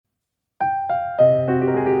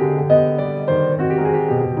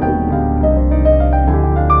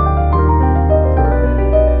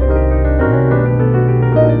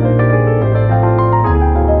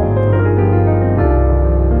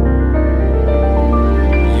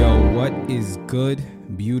is good,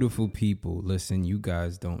 beautiful people? Listen, you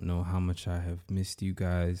guys don't know how much I have missed you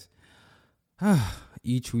guys.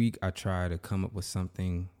 Each week I try to come up with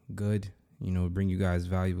something good, bring you guys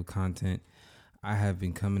valuable content. I have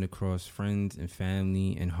been coming across friends and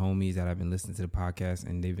family and homies that have been listening to the podcast,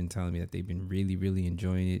 and they've been telling me that they've been really, really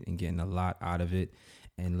enjoying it and getting a lot out of it.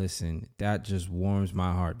 And listen, that just warms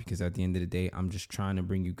my heart, because at the end of the day, I'm just trying to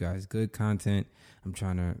bring you guys good content. I'm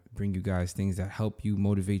trying to bring you guys things that help you,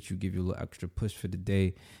 motivate you, give you a little extra push for the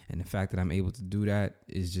day. And the fact that I'm able to do that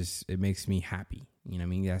is just, it makes me happy. You know what I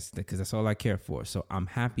mean? That's because that's all I care for. So I'm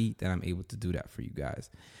happy that I'm able to do that for you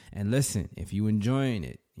guys. And listen, if you enjoying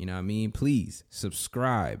it, please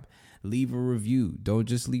subscribe, leave a review. Don't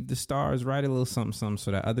just leave the stars, write a little something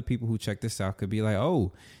so that other people who check this out could be like,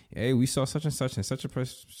 oh, hey, we saw such and such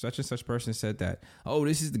person said that. Oh,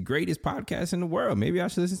 this is the greatest podcast in the world. Maybe I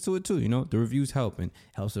should listen to it too. The reviews help, and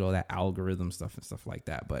helps with all that algorithm stuff and stuff like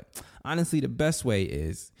that. But honestly, the best way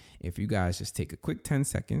is if you guys just take a quick 10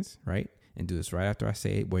 seconds, right? And do this right after I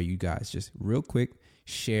say it, where you guys just real quick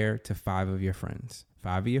share to 5 of your friends.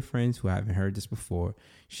 5 of your friends who haven't heard this before.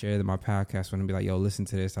 Share my podcast and be like, yo, listen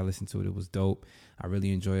to this. I listened to it. It was dope. I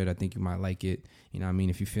really enjoyed it. I think you might like it.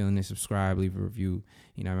 If you're feeling it, subscribe, leave a review.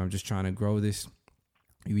 I'm just trying to grow this.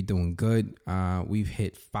 We're doing good. We've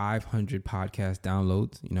hit 500 podcast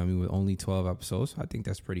downloads, with only 12 episodes. I think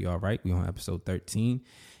that's pretty all right. We're on episode 13,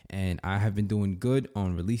 and I have been doing good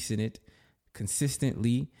on releasing it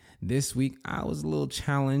consistently. This week, I was a little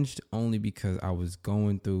challenged only because I was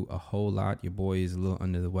going through a whole lot. Your boy is a little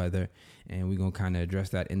under the weather, and we're going to kind of address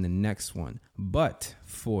that in the next one. But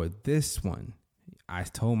for this one, I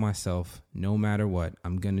told myself, no matter what,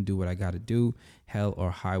 I'm going to do what I got to do, hell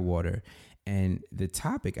or high water. And the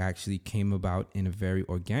topic actually came about in a very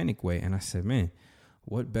organic way. And I said, man,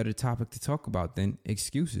 what better topic to talk about than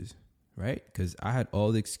excuses, right? Because I had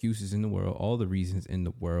all the excuses in the world, all the reasons in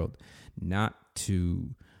the world not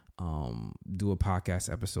to do a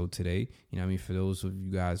podcast episode today. For those of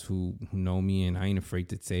you guys who know me, and I ain't afraid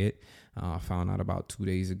to say it, I found out about 2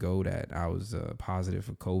 days ago that I was positive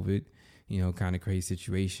for COVID. Kind of crazy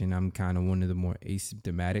situation. I'm kind of one of the more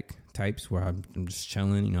asymptomatic types where I'm just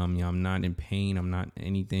chilling. I'm not in pain. I'm not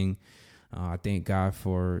anything. I thank God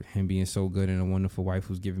for him being so good and a wonderful wife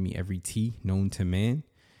who's giving me every tea known to man.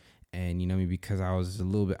 And, because I was a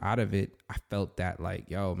little bit out of it, I felt that like,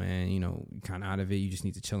 yo, man, you're kind of out of it. You just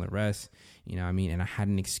need to chill and rest. And I had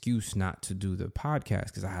an excuse not to do the podcast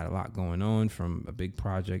because I had a lot going on from a big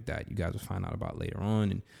project that you guys will find out about later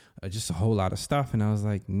on, and just a whole lot of stuff. And I was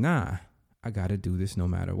like, nah, I got to do this no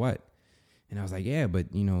matter what. And I was like, yeah, but,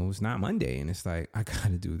 it's not Monday. And it's like, I got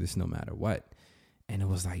to do this no matter what. And it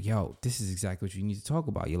was like, yo, this is exactly what you need to talk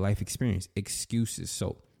about, your life experience, excuses.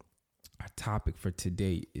 So our topic for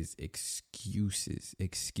today is excuses.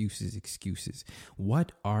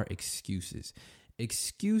 What are excuses?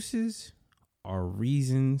 Excuses are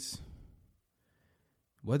reasons,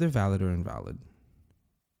 whether valid or invalid,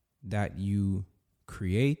 that you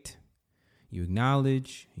create, you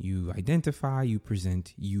acknowledge, you identify, you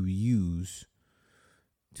present, you use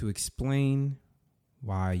to explain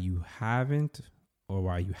why you haven't or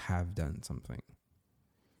why you have done something.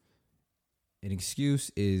 An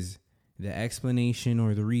excuse is the explanation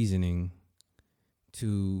or the reasoning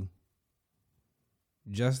to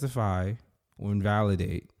justify or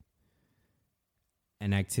invalidate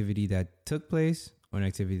an activity that took place or an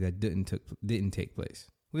activity that didn't take place.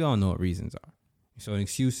 We all know what reasons are. So an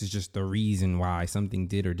excuse is just the reason why something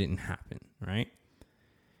did or didn't happen, right?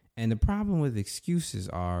 And the problem with excuses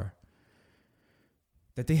are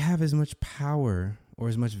that they have as much power or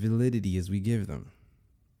as much validity as we give them.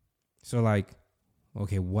 So like,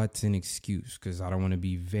 okay, what's an excuse? Because I don't want to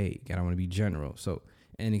be vague. I don't want to be general. So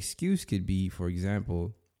an excuse could be, for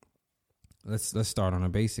example, let's start on a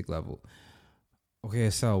basic level.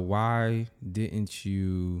 Okay, so why didn't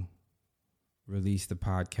you release the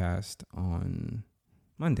podcast on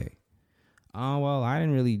Monday? Well, I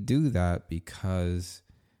didn't really do that because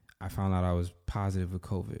I found out I was positive with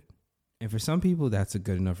COVID. And for some people, that's a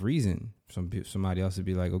good enough reason. Somebody else would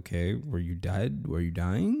be like, okay, were you dead? Were you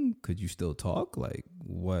dying? Could you still talk? Like,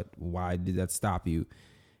 what? Why did that stop you?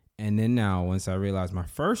 And then now, once I realized my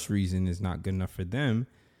first reason is not good enough for them,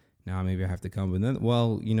 now maybe I have to come with another.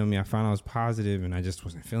 Well, I found I was positive and I just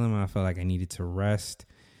wasn't feeling well. I felt like I needed to rest.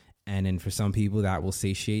 And then for some people, that will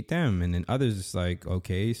satiate them. And then others, it's like,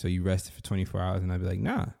 okay, so you rested for 24 hours. And I'd be like,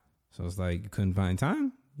 nah. So it's like, you couldn't find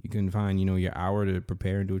time. You couldn't find, your hour to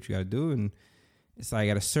prepare and do what you got to do. And it's like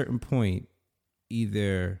at a certain point,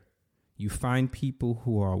 either you find people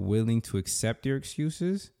who are willing to accept your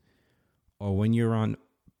excuses, or when you're on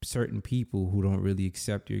certain people who don't really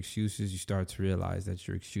accept your excuses, you start to realize that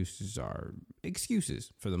your excuses are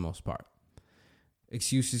excuses for the most part.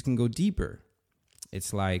 Excuses can go deeper.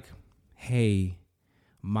 It's like, hey,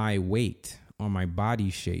 my weight or my body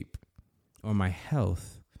shape or my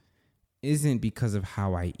health isn't because of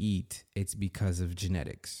how I eat. It's because of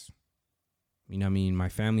genetics. You know what I mean? My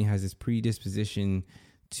family has this predisposition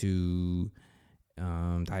to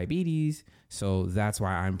diabetes, so that's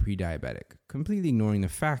why I'm pre-diabetic. Completely ignoring the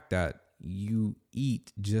fact that you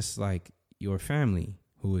eat just like your family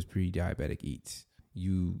who is pre-diabetic eats.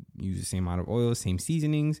 You use the same amount of oil, same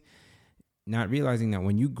seasonings, not realizing that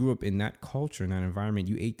when you grew up in that culture, in that environment,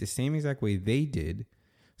 you ate the same exact way they did.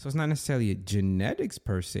 So it's not necessarily a genetics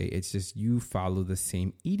per se. It's just you follow the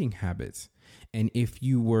same eating habits. And if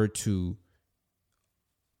you were to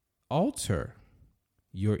alter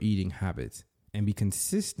your eating habits and be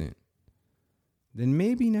consistent, then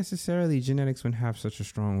maybe necessarily genetics wouldn't have such a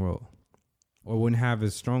strong role, or wouldn't have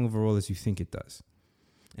as strong of a role as you think it does.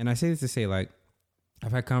 And I say this to say, like,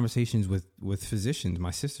 I've had conversations with physicians.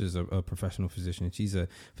 My sister's a professional physician, and she's a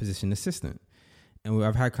physician assistant. And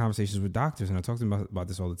I've had conversations with doctors, and I talk to them about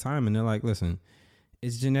this all the time. And they're like, listen,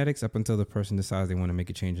 it's genetics up until the person decides they want to make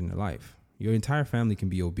a change in their life. Your entire family can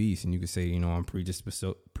be obese, and you could say, you know, I'm predisposed.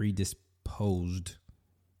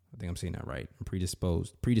 I think I'm saying that right. I'm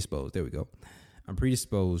predisposed. There we go. I'm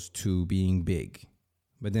predisposed to being big.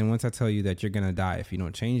 But then once I tell you that you're going to die if you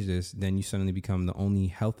don't change this, then you suddenly become the only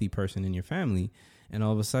healthy person in your family. And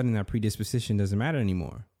all of a sudden that predisposition doesn't matter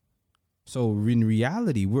anymore. So in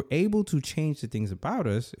reality, we're able to change the things about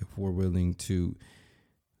us if we're willing to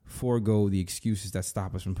forego the excuses that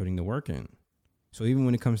stop us from putting the work in. So even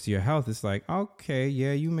when it comes to your health, it's like, okay,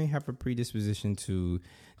 yeah, you may have a predisposition to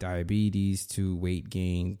diabetes, to weight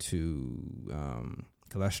gain, to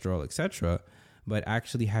cholesterol, etc. But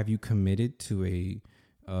actually, have you committed to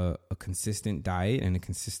a consistent diet and a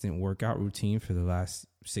consistent workout routine for the last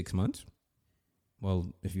 6 months?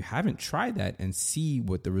 Well, if you haven't, tried that and see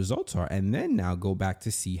what the results are, and then now go back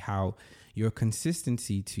to see how your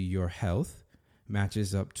consistency to your health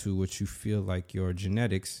matches up to what you feel like your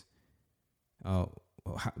genetics.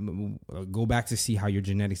 Go back to see how your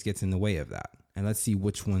genetics gets in the way of that, and let's see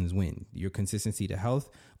which ones win: your consistency to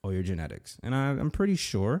health or your genetics. And I'm pretty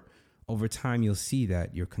sure over time you'll see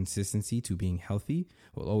that your consistency to being healthy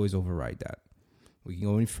will always override that. We can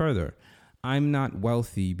go any further. I'm not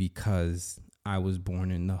wealthy because I was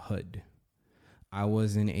born in the hood. I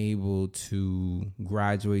wasn't able to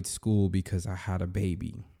graduate school because I had a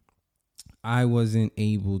baby. I wasn't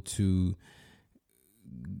able to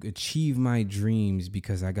achieve my dreams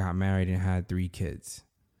because I got married and had 3 kids.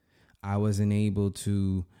 I wasn't able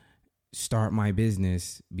to start my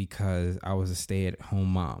business because I was a stay-at-home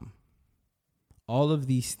mom. All of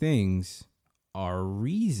these things are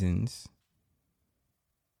reasons,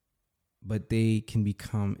 but they can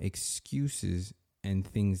become excuses and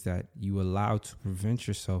things that you allow to prevent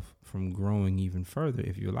yourself from growing even further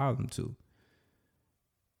if you allow them to.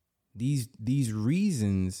 These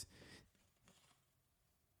reasons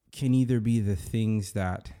can either be the things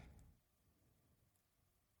that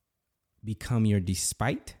become your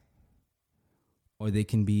despite, or they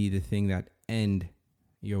can be the thing that end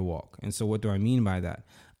your walk. And so what do I mean by that?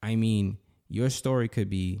 I mean, your story could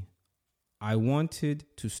be, I wanted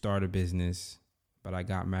to start a business, but I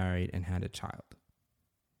got married and had a child.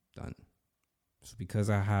 Done. So because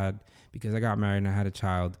I got married and I had a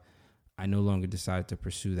child, I no longer decided to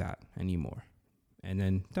pursue that anymore. And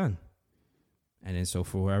then done. And then so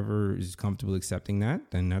for whoever is comfortable accepting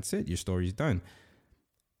that, then that's it. Your story's done.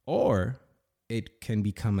 Or it can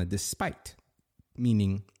become a despite,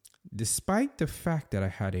 meaning despite the fact that I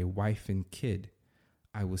had a wife and kid,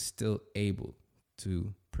 I was still able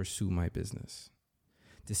to pursue my business.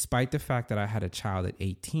 Despite the fact that I had a child at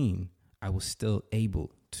 18, I was still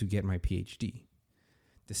able to get my PhD.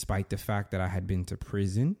 Despite the fact that I had been to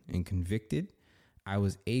prison and convicted, I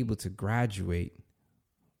was able to graduate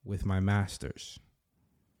with my master's.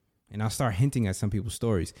 And I'll start hinting at some people's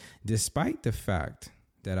stories. Despite the fact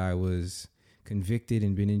that I was convicted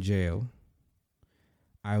and been in jail,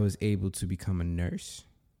 I was able to become a nurse.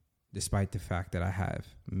 Despite the fact that I have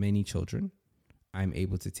many children, I'm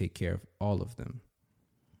able to take care of all of them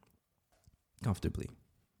comfortably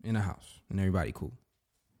in a house and everybody cool.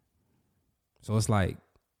 So it's like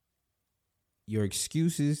your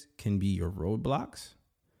excuses can be your roadblocks,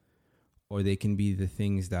 or they can be the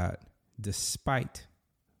things that, despite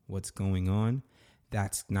what's going on,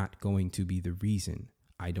 that's not going to be the reason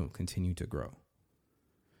I don't continue to grow.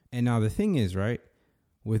 And now the thing is, right,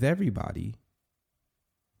 with everybody,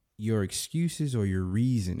 your excuses or your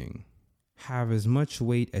reasoning have as much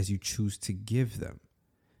weight as you choose to give them.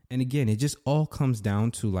 And again, it just all comes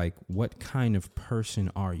down to like, what kind of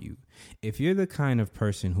person are you? If you're the kind of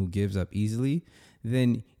person who gives up easily,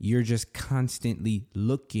 then you're just constantly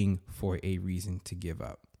looking for a reason to give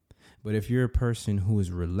up. But if you're a person who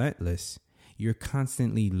is relentless, you're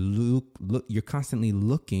constantly looking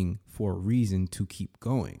for a reason to keep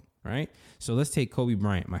going, right? So let's take Kobe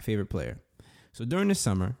Bryant, my favorite player. So during the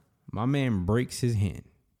summer, my man breaks his hand.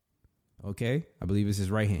 Okay, I believe it's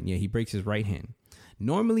his right hand. Yeah, he breaks his right hand.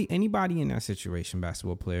 Normally, anybody in that situation,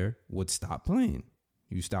 basketball player, would stop playing.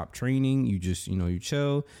 You stop training, you just, you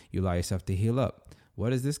chill, you allow yourself to heal up.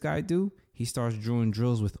 What does this guy do? He starts doing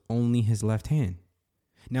drills with only his left hand.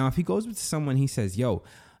 Now, if he goes with someone, he says, yo,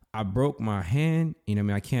 I broke my hand,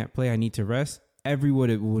 I can't play, I need to rest.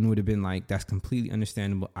 Everyone would have been like, that's completely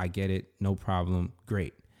understandable. I get it. No problem.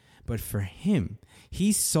 Great. But for him,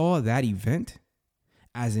 he saw that event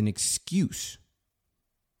as an excuse.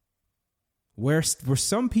 Where for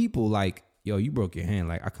some people, like, yo, you broke your hand.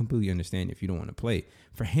 Like, I completely understand if you don't want to play.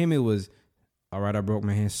 For him, it was, all right, I broke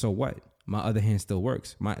my hand. So what? My other hand still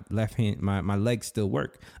works. My left hand, my legs still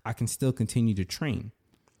work. I can still continue to train.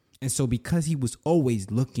 And so because he was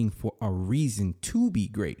always looking for a reason to be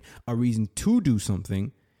great, a reason to do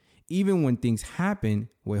something, even when things happen,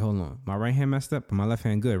 wait, hold on. My right hand messed up, but my left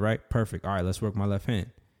hand good, right? Perfect. All right, let's work my left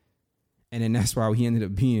hand. And then that's why he ended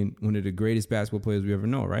up being one of the greatest basketball players we ever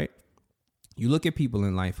know, right? You look at people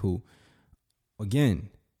in life who, again,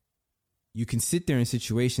 you can sit there in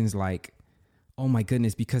situations like, oh my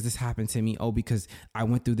goodness, because this happened to me. Oh, because I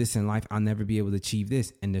went through this in life, I'll never be able to achieve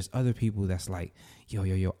this. And there's other people that's like,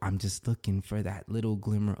 yo, I'm just looking for that little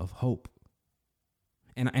glimmer of hope.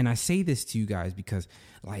 And I say this to you guys because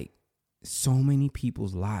like so many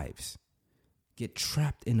people's lives get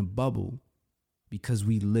trapped in a bubble because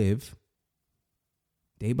we live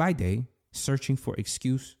day by day searching for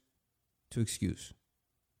excuse to excuse,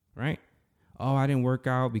 right? Oh, I didn't work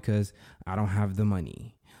out because I don't have the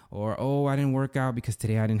money. Or, oh, I didn't work out because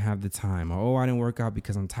today I didn't have the time. Or, oh, I didn't work out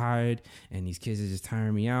because I'm tired and these kids are just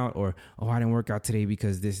tiring me out. Or, oh, I didn't work out today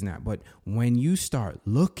because this and that. But when you start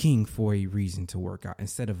looking for a reason to work out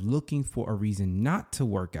instead of looking for a reason not to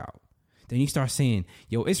work out, then you start saying,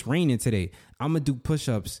 yo, it's raining today. I'm going to do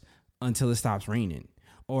push-ups until it stops raining.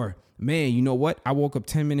 Or, man, you know what? I woke up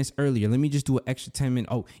 10 minutes earlier. Let me just do an extra 10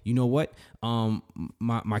 minutes. Oh, you know what?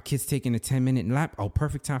 My kid's taking a 10-minute nap. Oh,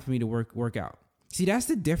 perfect time for me to work out. See, that's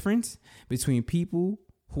the difference between people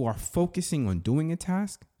who are focusing on doing a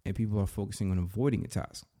task and people who are focusing on avoiding a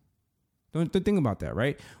task. Don't think about that,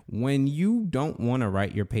 right? When you don't want to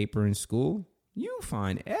write your paper in school, you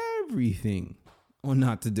find everything on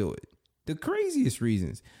not to do it. The craziest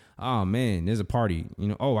reasons. Oh, man, there's a party.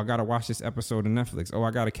 Oh, I got to watch this episode of Netflix. Oh,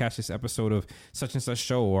 I got to catch this episode of such and such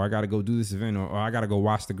show. Or I got to go do this event. Or I got to go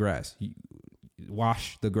wash the grass.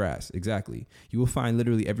 Wash the grass. Exactly. You will find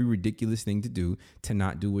literally every ridiculous thing to do to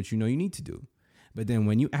not do what you know you need to do. But then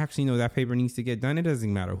when you actually know that paper needs to get done, it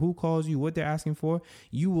doesn't matter who calls you, what they're asking for.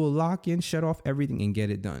 You will lock in, shut off everything and get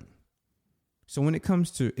it done. So when it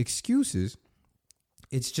comes to excuses,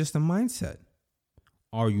 it's just a mindset.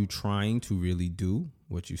 Are you trying to really do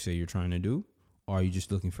what you say you're trying to do? Or are you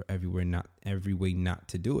just looking for every way not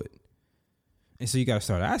to do it? And so you got to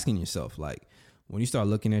start asking yourself, like, when you start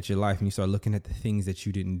looking at your life and you start looking at the things that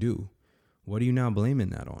you didn't do, what are you now blaming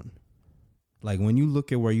that on? Like when you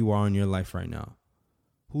look at where you are in your life right now,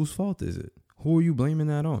 whose fault is it? Who are you blaming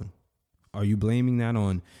that on? Are you blaming that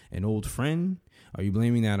on an old friend? Are you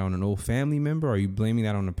blaming that on an old family member? Are you blaming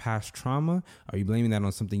that on a past trauma? Are you blaming that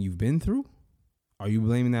on something you've been through? Are you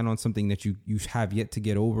blaming that on something that you have yet to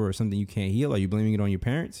get over or something you can't heal? Are you blaming it on your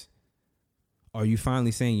parents? Are you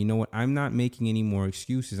finally saying, you know what, I'm not making any more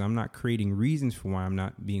excuses. I'm not creating reasons for why I'm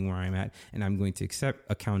not being where I'm at. And I'm going to accept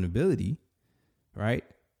accountability, right?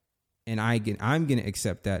 And I'm going to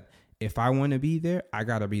accept that if I want to be there, I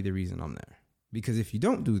got to be the reason I'm there. Because if you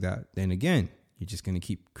don't do that, then again, you're just going to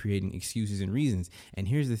keep creating excuses and reasons. And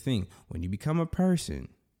here's the thing. When you become a person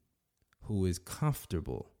who is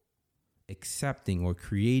comfortable accepting or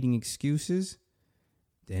creating excuses,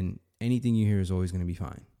 then anything you hear is always going to be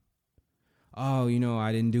fine. Oh,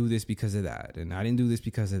 I didn't do this because of that. And I didn't do this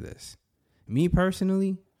because of this. Me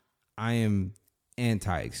personally, I am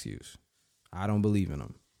anti-excuse. I don't believe in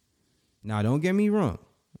them. Now, don't get me wrong.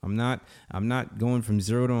 I'm not going from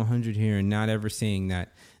 0 to 100 here and not ever saying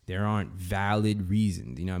that there aren't valid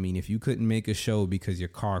reasons. If you couldn't make a show because your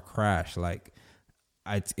car crashed, like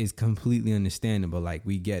it's completely understandable. Like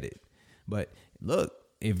we get it. But look,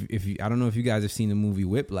 if you, I don't know if you guys have seen the movie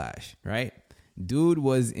Whiplash, right? Dude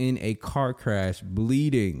was in a car crash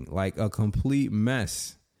bleeding like a complete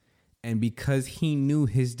mess. And because he knew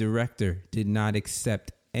his director did not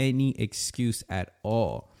accept any excuse at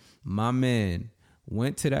all, my man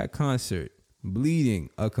went to that concert bleeding,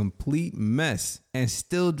 a complete mess, and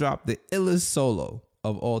still dropped the illest solo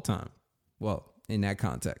of all time. Well, in that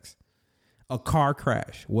context, a car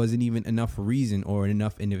crash wasn't even enough reason or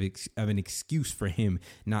enough of an excuse for him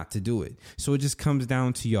not to do it. So it just comes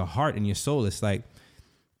down to your heart and your soul. It's like,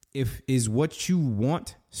 if is what you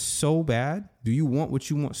want so bad, do you want what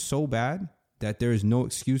you want so bad that there is no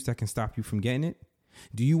excuse that can stop you from getting it?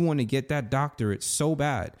 Do you want to get that doctorate so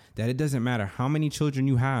bad that it doesn't matter how many children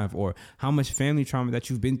you have or how much family trauma that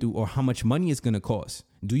you've been through or how much money it's going to cost?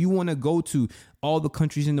 Do you want to go to all the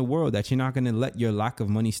countries in the world that you're not going to let your lack of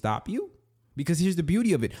money stop you? Because here's the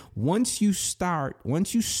beauty of it. Once you stop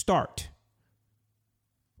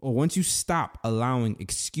allowing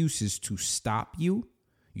excuses to stop you,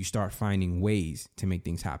 you start finding ways to make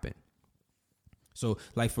things happen. So,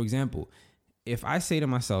 like, for example, if I say to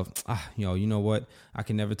myself, you know what? I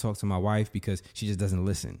can never talk to my wife because she just doesn't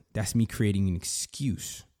listen. That's me creating an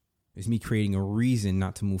excuse. It's me creating a reason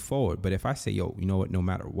not to move forward. But if I say, you know what? No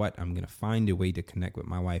matter what, I'm going to find a way to connect with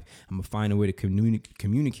my wife. I'm going to find a way to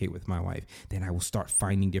communicate with my wife. Then I will start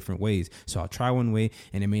finding different ways. So I'll try one way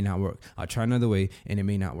and it may not work. I'll try another way and it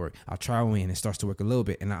may not work. I'll try one way and it starts to work a little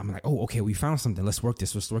bit. And I'm like, oh, okay, we found something. Let's work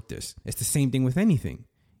this. It's the same thing with anything.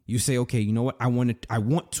 You say, okay, you know what? I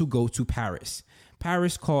want to go to Paris.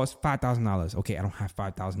 Paris costs $5,000. Okay, I don't have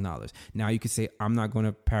 $5,000. Now you could say, I'm not going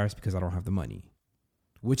to Paris because I don't have the money.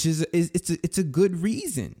 Which is a good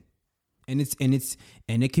reason, and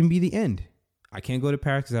it can be the end. I can't go to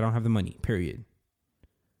Paris because I don't have the money. Period.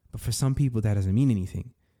 But for some people, that doesn't mean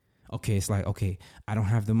anything. Okay, it's like, okay, I don't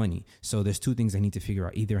have the money, so there's two things I need to figure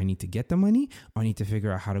out. Either I need to get the money, or I need to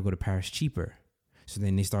figure out how to go to Paris cheaper. So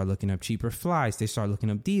then they start looking up cheaper flights. They start looking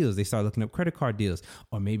up deals. They start looking up credit card deals.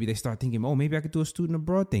 Or maybe they start thinking, oh, maybe I could do a student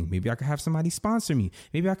abroad thing. Maybe I could have somebody sponsor me.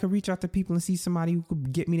 Maybe I could reach out to people and see somebody who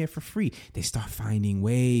could get me there for free. They start finding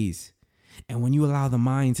ways. And when you allow the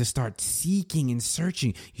mind to start seeking and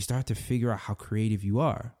searching, you start to figure out how creative you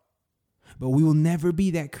are. But we will never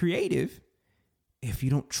be that creative if you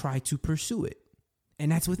don't try to pursue it. And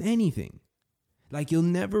that's with anything. Like, you'll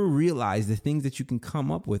never realize the things that you can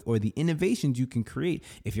come up with or the innovations you can create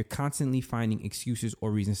if you're constantly finding excuses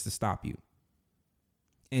or reasons to stop you.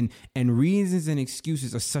 And reasons and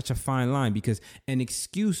excuses are such a fine line, because an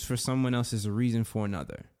excuse for someone else is a reason for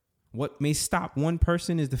another. What may stop one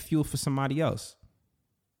person is the fuel for somebody else.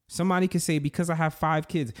 Somebody could say, because I have 5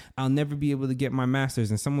 kids, I'll never be able to get my master's.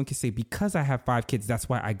 And someone could say, because I have 5 kids, that's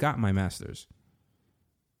why I got my master's.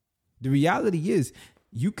 The reality is,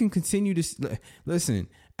 you can continue to listen.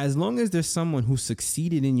 As long as there's someone who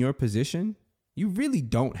succeeded in your position, you really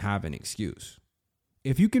don't have an excuse.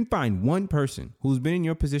 If you can find one person who's been in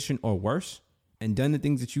your position or worse and done the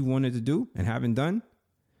things that you wanted to do and haven't done,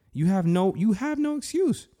 you have no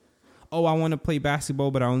excuse. Oh, I want to play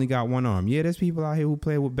basketball, but I only got one arm. Yeah, there's people out here who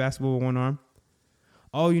play with basketball with one arm.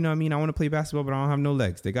 Oh, you know what I mean? I want to play basketball, but I don't have no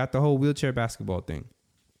legs. They got the whole wheelchair basketball thing.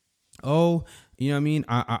 Oh, you know what I mean?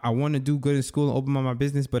 I want to do good in school and open my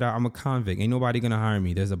business, but I'm a convict. Ain't nobody going to hire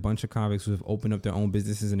me. There's a bunch of convicts who have opened up their own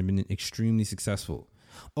businesses and have been extremely successful.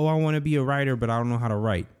 Oh, I want to be a writer, but I don't know how to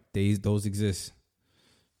write. Those exist.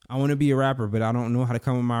 I want to be a rapper, but I don't know how to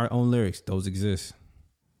come up with my own lyrics. Those exist.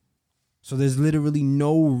 So there's literally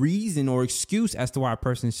no reason or excuse as to why a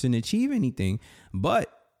person shouldn't achieve anything. But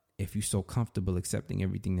if you're so comfortable accepting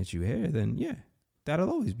everything that you hear, then yeah, that'll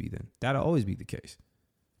always be the case.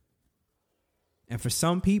 And for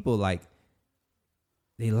some people, like,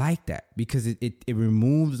 they like that because it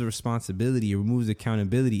removes the responsibility, it removes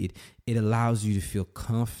accountability. It allows you to feel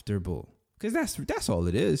comfortable, because that's all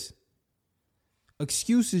it is.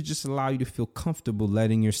 Excuses just allow you to feel comfortable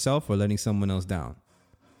letting yourself or letting someone else down.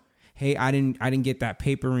 Hey, I didn't get that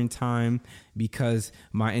paper in time because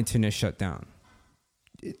my internet shut down.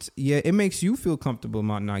 It makes you feel comfortable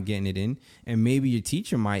about not getting it in, and maybe your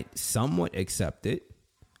teacher might somewhat accept it.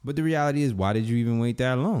 But the reality is, why did you even wait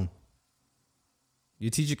that long? Your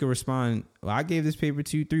teacher could respond, well, I gave this paper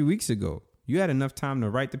to you 3 weeks ago. You had enough time to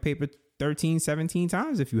write the paper 13, 17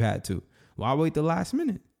 times if you had to. Why wait the last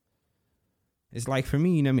minute? It's like, for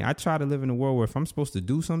me, you know what I mean? I try to live in a world where if I'm supposed to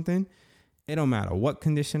do something, it don't matter what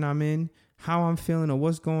condition I'm in, how I'm feeling, or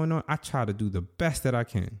what's going on. I try to do the best that I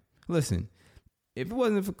can. Listen, if it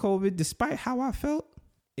wasn't for COVID, despite how I felt,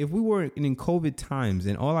 if we were in COVID times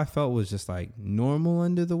and all I felt was just like normal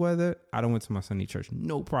under the weather, I'd have went to my Sunday church,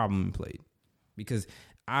 no problem, and played. Because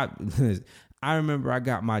I remember I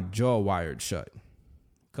got my jaw wired shut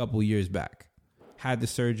a couple years back. Had the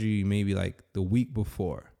surgery maybe like the week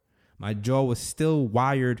before. My jaw was still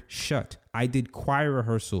wired shut. I did choir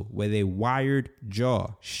rehearsal with a wired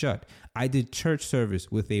jaw shut. I did church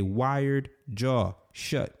service with a wired jaw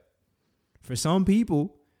shut. For some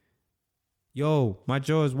people, my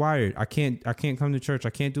jaw is wired. I can't come to church. I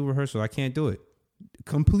can't do rehearsal. I can't do it.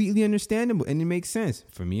 Completely understandable. And it makes sense.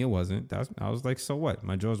 For me, it wasn't. I was like, so what?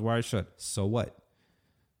 My jaw's wired shut. So what?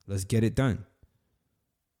 Let's get it done.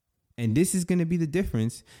 And this is going to be the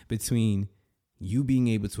difference between you being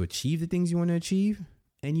able to achieve the things you want to achieve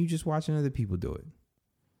and you just watching other people do it.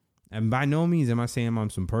 And by no means am I saying I'm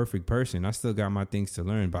some perfect person. I still got my things to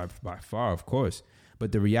learn by far, of course.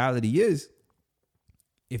 But the reality is,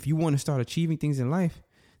 if you want to start achieving things in life,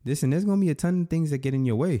 there's going to be a ton of things that get in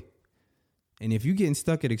your way. And if you're getting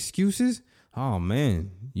stuck at excuses, oh man,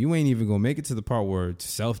 you ain't even going to make it to the part where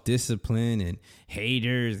self-discipline and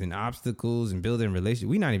haters and obstacles and building relationships.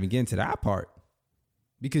 We're not even getting to that part.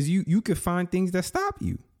 Because you could find things that stop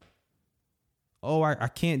you. Oh, I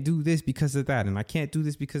can't do this because of that. And I can't do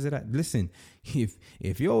this because of that. Listen,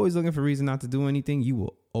 if you're always looking for a reason not to do anything, you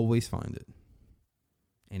will always find it.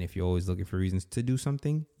 And if you're always looking for reasons to do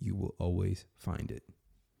something, you will always find it.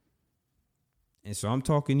 And so I'm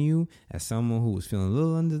talking to you as someone who was feeling a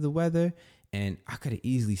little under the weather. And I could have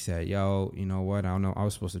easily said, yo, you know what? I don't know. I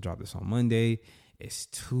was supposed to drop this on Monday. It's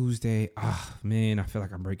Tuesday. Ah, man, I feel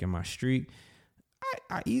like I'm breaking my streak.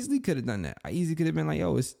 I easily could have done that. I easily could have been like,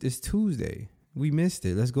 yo, it's Tuesday. We missed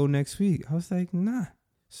it. Let's go next week. I was like, nah.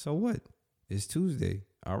 So what? It's Tuesday.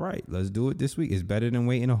 All right, let's do it this week. It's better than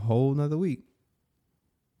waiting a whole nother week.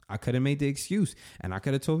 I could have made the excuse. And I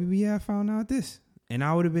could have told people, yeah, I found out this. And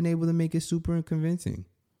I would have been able to make it super convincing.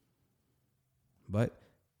 But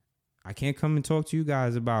I can't come and talk to you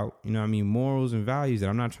guys about, morals and values that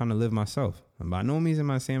I'm not trying to live myself. And by no means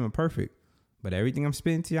am I saying I'm perfect. But everything I'm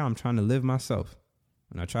spitting to y'all, I'm trying to live myself.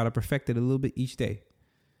 And I try to perfect it a little bit each day.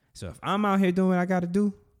 So if I'm out here doing what I got to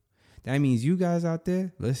do, that means you guys out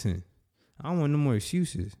there, listen, I don't want no more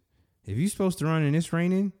excuses. If you're supposed to run and it's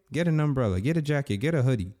raining, get an umbrella, get a jacket, get a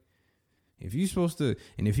hoodie. If you're supposed to,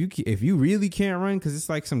 and if you really can't run because it's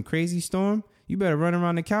like some crazy storm, you better run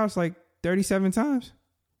around the couch like 37 times.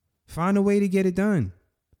 Find a way to get it done.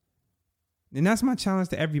 And that's my challenge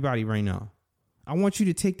to everybody right now. I want you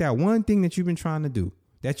to take that one thing that you've been trying to do,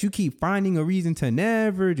 that you keep finding a reason to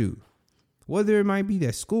never do. Whether it might be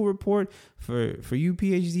that school report for you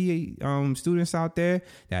PhD students out there,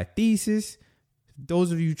 that thesis,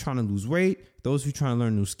 those of you trying to lose weight, those who trying to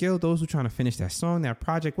learn a new skill, those who trying to finish that song, that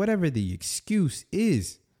project, whatever the excuse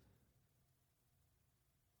is.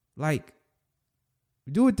 Like,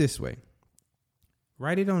 do it this way.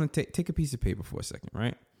 Write it on take a piece of paper for a second,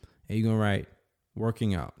 right? And you're going to write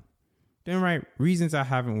working out. Then write reasons I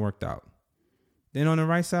haven't worked out. Then on the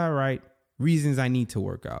right side, write reasons I need to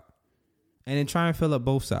work out. And then try and fill up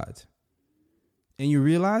both sides. And you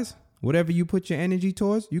realize whatever you put your energy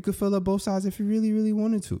towards, you could fill up both sides if you really, really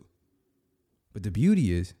wanted to. But the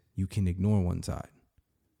beauty is you can ignore one side.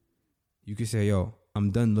 You can say, yo, I'm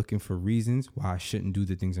done looking for reasons why I shouldn't do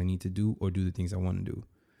the things I need to do or do the things I want to do.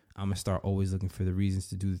 I'm going to start always looking for the reasons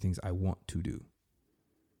to do the things I want to do.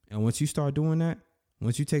 And once you start doing that,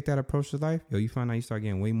 once you take that approach to life, you find out you start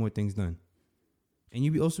getting way more things done. And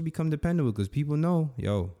you also become dependable because people know,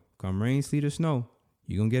 come rain, sleet, or snow,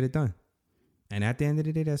 you're going to get it done. And at the end of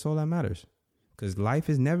the day, that's all that matters. Because life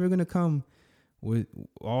is never going to come with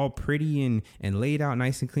all pretty and laid out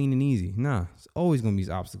nice and clean and easy. Nah, it's always going to be these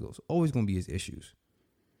obstacles, always going to be his issues.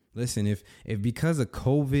 Listen, if because of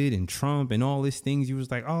COVID and Trump and all these things, you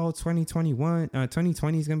was like, oh, 2020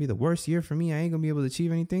 is going to be the worst year for me. I ain't going to be able to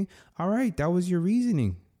achieve anything. All right, that was your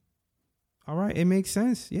reasoning. All right, it makes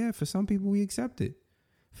sense. Yeah, for some people, we accept it.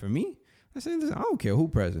 For me, I say, listen, I don't care who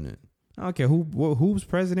president. I don't care who's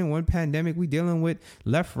president, what pandemic we dealing with,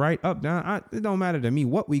 left, right, up, down. It don't matter to me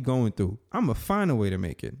what we going through. I'm going to find a way to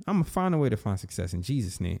make it. I'm going to find a way to find success in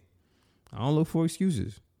Jesus' name. I don't look for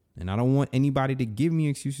excuses. And I don't want anybody to give me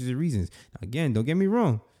excuses or reasons. Now, again, don't get me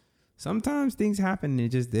wrong. Sometimes things happen and it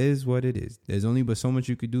just is what it is. There's only but so much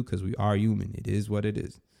you could do because we are human. It is what it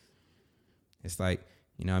is. It's like,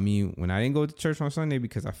 when I didn't go to church on Sunday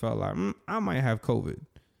because I felt like I might have COVID.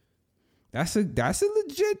 That's a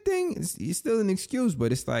legit thing. It's still an excuse,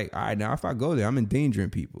 but it's like, all right, now if I go there, I'm endangering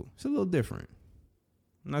people. It's a little different.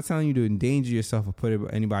 I'm not telling you to endanger yourself or put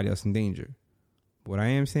anybody else in danger. What I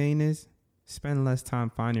am saying is spend less time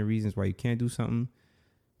finding reasons why you can't do something.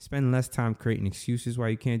 Spend less time creating excuses why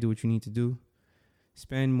you can't do what you need to do.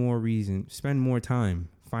 Spend more time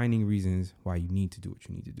finding reasons why you need to do what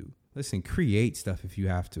you need to do. Listen, create stuff if you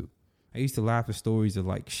have to. I used to laugh at stories of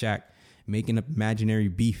like Shaq making up imaginary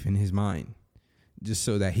beef in his mind just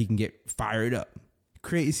so that he can get fired up.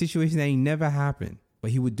 create situations that ain't never happened.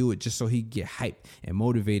 But he would do it just so he'd get hyped and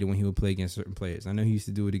motivated when he would play against certain players. I know he used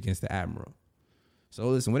to do it against the Admiral. So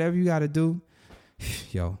listen, whatever you got to do,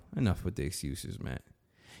 yo, enough with the excuses, man.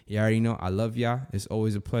 You already know I love y'all. It's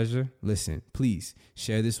always a pleasure. Listen, please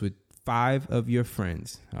share this with 5 of your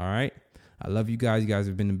friends. All right. I love you guys. You guys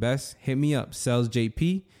have been the best. Hit me up, Cells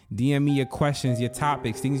JP. DM me your questions, your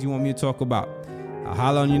topics, things you want me to talk about. I'll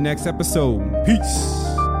holler on your next episode. Peace.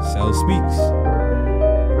 Cells Speaks.